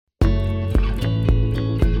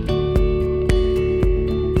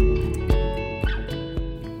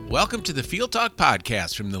Welcome to the Field Talk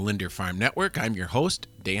Podcast from the Linder Farm Network. I'm your host,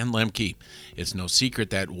 Dan Lemke. It's no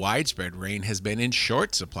secret that widespread rain has been in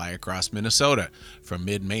short supply across Minnesota. From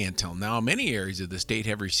mid-May until now, many areas of the state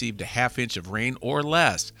have received a half inch of rain or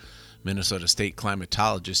less. Minnesota State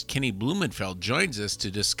Climatologist Kenny Blumenfeld joins us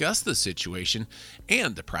to discuss the situation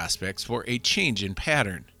and the prospects for a change in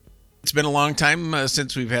pattern. It's been a long time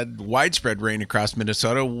since we've had widespread rain across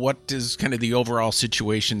Minnesota. What is kind of the overall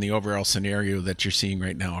situation, the overall scenario that you're seeing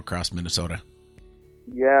right now across Minnesota?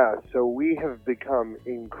 Yeah, so we have become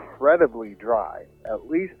incredibly dry, at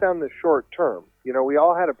least on the short term. You know, we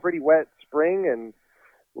all had a pretty wet spring and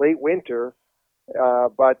late winter,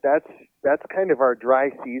 but that's kind of our dry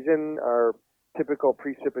season. Our typical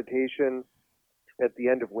precipitation at the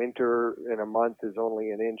end of winter in a month is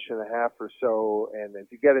only 1.5 inches or so, and as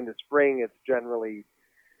you get into spring, it's generally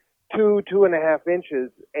 2.5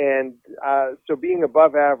 inches, and so being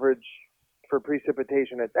above average for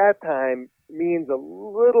precipitation at that time means a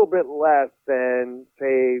little bit less than,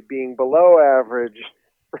 say, being below average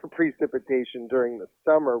for precipitation during the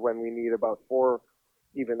summer when we need about 4,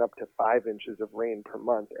 even up to 5 inches of rain per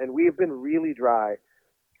month. And we have been really dry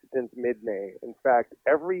since mid-May. In fact,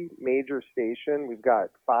 every major station, we've got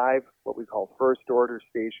 5 what we call first-order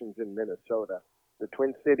stations in Minnesota. The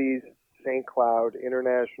Twin Cities, St. Cloud,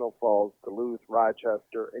 International Falls, Duluth,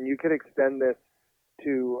 Rochester, and you could extend this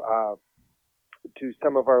to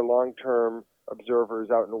some of our long-term observers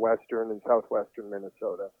out in western and southwestern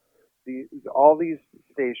Minnesota. All these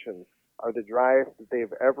stations are the driest that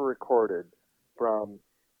they've ever recorded from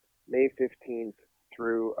May 15th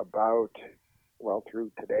through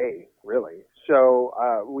through today, really. So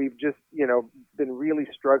we've just, been really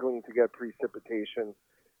struggling to get precipitation.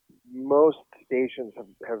 Most stations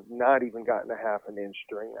have not even gotten a half an inch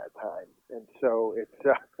during that time. And so it's,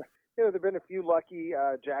 there have been a few lucky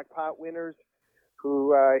jackpot winners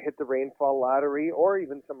who hit the rainfall lottery, or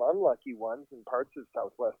even some unlucky ones in parts of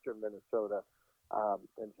southwestern Minnesota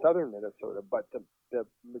and southern Minnesota. But the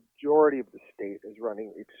majority of the state is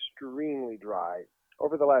running extremely dry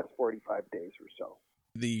over the last 45 days or so.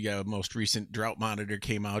 The most recent drought monitor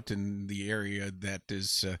came out, and the area that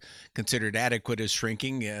is considered adequate is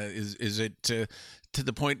shrinking. Is it to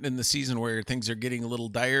the point in the season where things are getting a little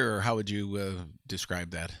dire, or how would you describe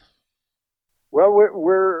that? Well,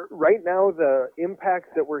 we're right now, the impacts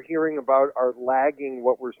that we're hearing about are lagging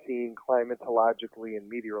what we're seeing climatologically and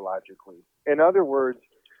meteorologically. In other words,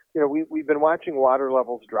 we've been watching water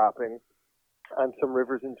levels dropping on some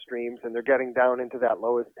rivers and streams, and they're getting down into that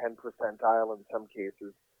lowest 10 percentile in some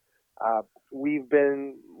cases. We've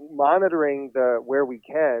been monitoring where we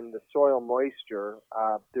can, the soil moisture.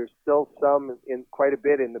 There's still quite a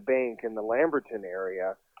bit in the bank in the Lamberton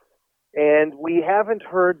area. And we haven't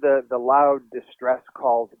heard the loud distress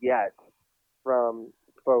calls yet from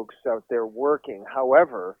folks out there working.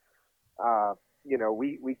 However,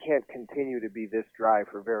 we can't continue to be this dry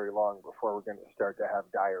for very long before we're going to start to have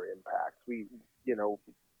dire impacts.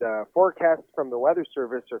 The forecasts from the Weather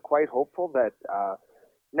Service are quite hopeful that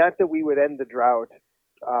not that we would end the drought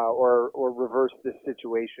or reverse this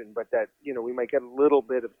situation, but that we might get a little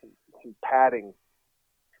bit of some padding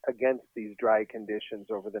against these dry conditions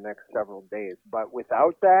over the next several days. But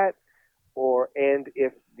without that, and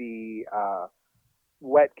if the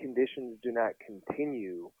wet conditions do not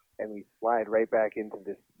continue, and we slide right back into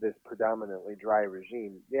this predominantly dry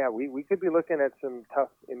regime, we could be looking at some tough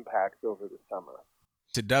impacts over the summer.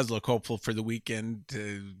 It does look hopeful for the weekend,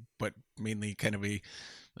 but mainly kind of a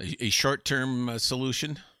short-term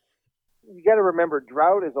solution. You got to remember,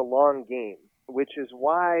 drought is a long game, which is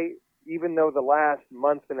why, even though the last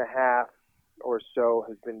month and a half or so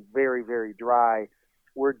has been very, very dry,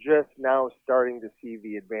 we're just now starting to see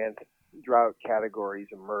the advanced drought categories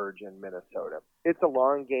emerge in Minnesota. It's a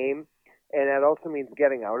long game, and that also means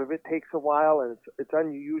getting out of it takes a while, and it's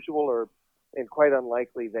unusual and quite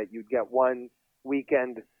unlikely that you'd get one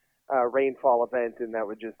weekend rainfall event and that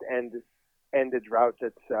would just end a drought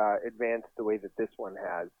that's advanced the way that this one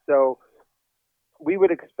has. So we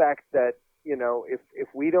would expect that if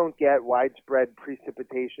we don't get widespread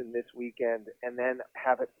precipitation this weekend and then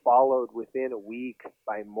have it followed within a week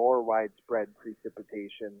by more widespread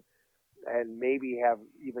precipitation, and maybe have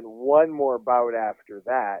even one more bout after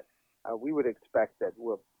that, we would expect that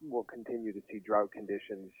we'll continue to see drought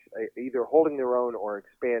conditions either holding their own or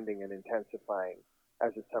expanding and intensifying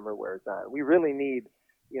as the summer wears on. We really need,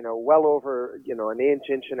 well over, 1 inch,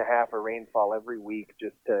 1.5 inches of rainfall every week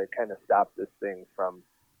just to kind of stop this thing from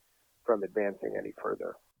advancing any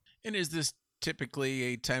further. And is this typically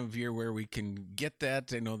a time of year where we can get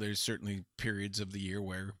that? I know there's certainly periods of the year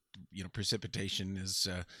where precipitation is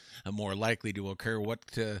more likely to occur. What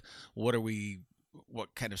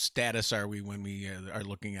kind of status are we when we are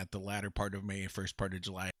looking at the latter part of May, first part of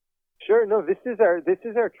July? Sure. No, this is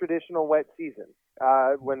our traditional wet season.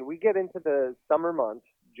 When we get into the summer months,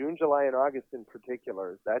 June, July, and August in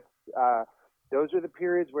particular, those are the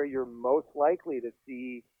periods where you're most likely to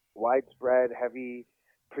see widespread heavy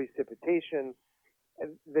precipitation.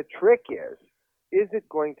 And the trick is it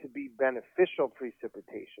going to be beneficial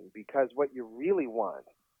precipitation? Because what you really want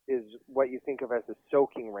is what you think of as a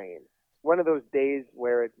soaking rain. One of those days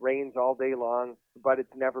where it rains all day long, but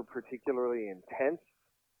it's never particularly intense.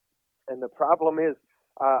 And the problem is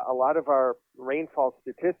a lot of our rainfall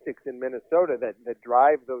statistics in Minnesota that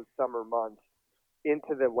drive those summer months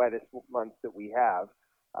into the wettest months that we have,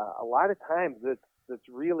 a lot of times that's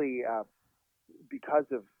really because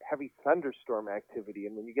of heavy thunderstorm activity.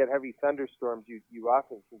 And when you get heavy thunderstorms, you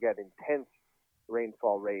often can get intense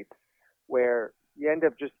rainfall rates where you end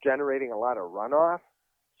up just generating a lot of runoff.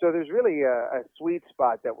 So there's really a sweet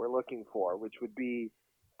spot that we're looking for, which would be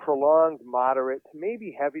prolonged, moderate,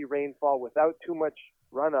 maybe heavy rainfall without too much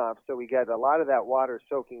runoff, so we get a lot of that water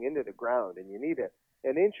soaking into the ground, and you need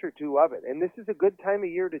an inch or two of it. And this is a good time of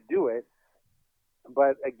year to do it,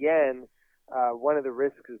 but again, one of the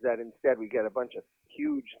risks is that instead we get a bunch of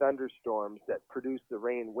huge thunderstorms that produce the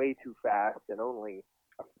rain way too fast, and only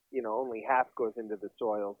half goes into the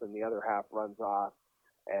soils and the other half runs off,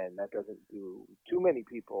 and that doesn't do too many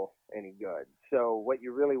people any good. So what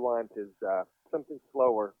you really want is something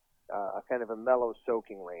slower, a kind of a mellow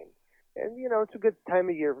soaking rain. And, it's a good time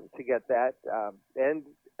of year to get that. And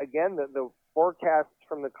again, the forecasts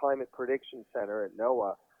from the Climate Prediction Center at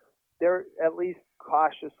NOAA, they're at least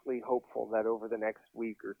cautiously hopeful that over the next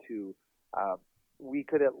week or two, we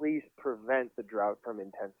could at least prevent the drought from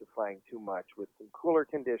intensifying too much with some cooler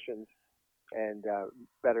conditions and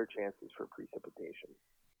better chances for precipitation.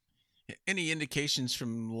 Any indications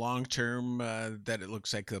from long term that it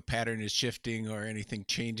looks like the pattern is shifting or anything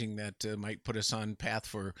changing that might put us on path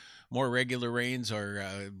for more regular rains, or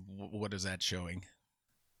what is that showing?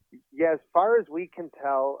 Yeah, as far as we can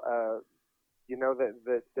tell,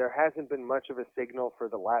 that there hasn't been much of a signal for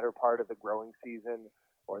the latter part of the growing season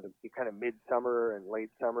or the kind of midsummer and late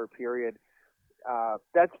summer period.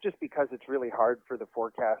 That's just because it's really hard for the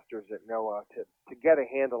forecasters at NOAA to get a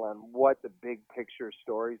handle on what the big picture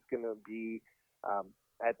story is going to be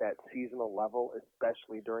at that seasonal level,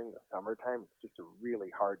 especially during the summertime. It's just a really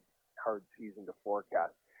hard season to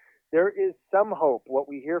forecast. There is some hope. What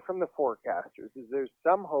we hear from the forecasters is there's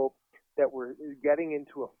some hope that we're getting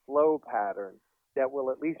into a flow pattern that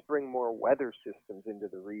will at least bring more weather systems into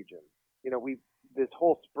the region. This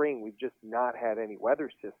whole spring, we've just not had any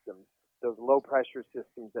weather systems, those low pressure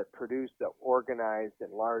systems that produce the organized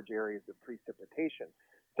and large areas of precipitation.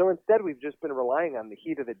 So instead, we've just been relying on the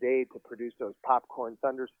heat of the day to produce those popcorn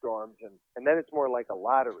thunderstorms, and then it's more like a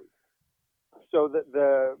lottery. So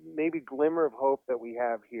the maybe glimmer of hope that we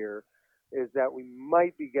have here is that we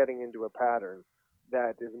might be getting into a pattern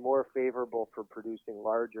that is more favorable for producing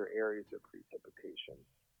larger areas of precipitation.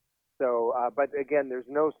 So, but again, there's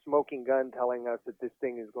no smoking gun telling us that this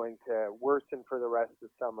thing is going to worsen for the rest of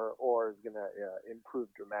summer or is going to improve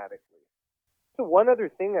dramatically. So one other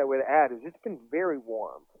thing I would add is it's been very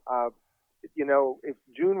warm. If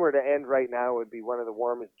June were to end right now, it would be one of the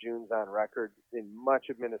warmest Junes on record in much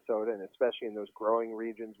of Minnesota, and especially in those growing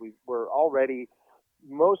regions. We're already,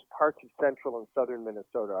 most parts of central and southern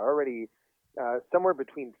Minnesota are already somewhere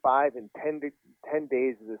between 5 and 10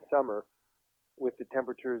 days this summer with the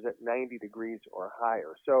temperatures at 90 degrees or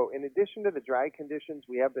higher. So in addition to the dry conditions,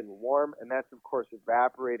 we have been warm, and that's, of course,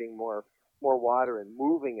 evaporating more water and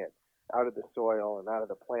moving it out of the soil and out of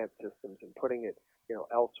the plant systems and putting it,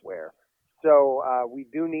 elsewhere. So we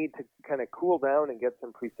do need to kind of cool down and get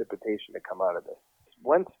some precipitation to come out of this.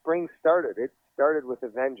 Once spring started, it started with a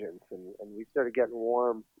vengeance, and we started getting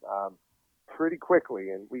warm pretty quickly,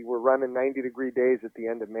 and we were running 90-degree days at the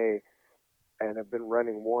end of May, and have been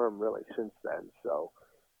running warm really since then. So,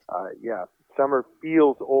 summer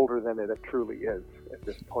feels older than it truly is at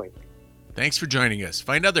this point. Thanks for joining us.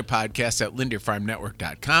 Find other podcasts at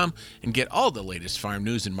linderfarmnetwork.com and get all the latest farm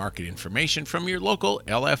news and market information from your local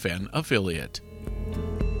LFN affiliate.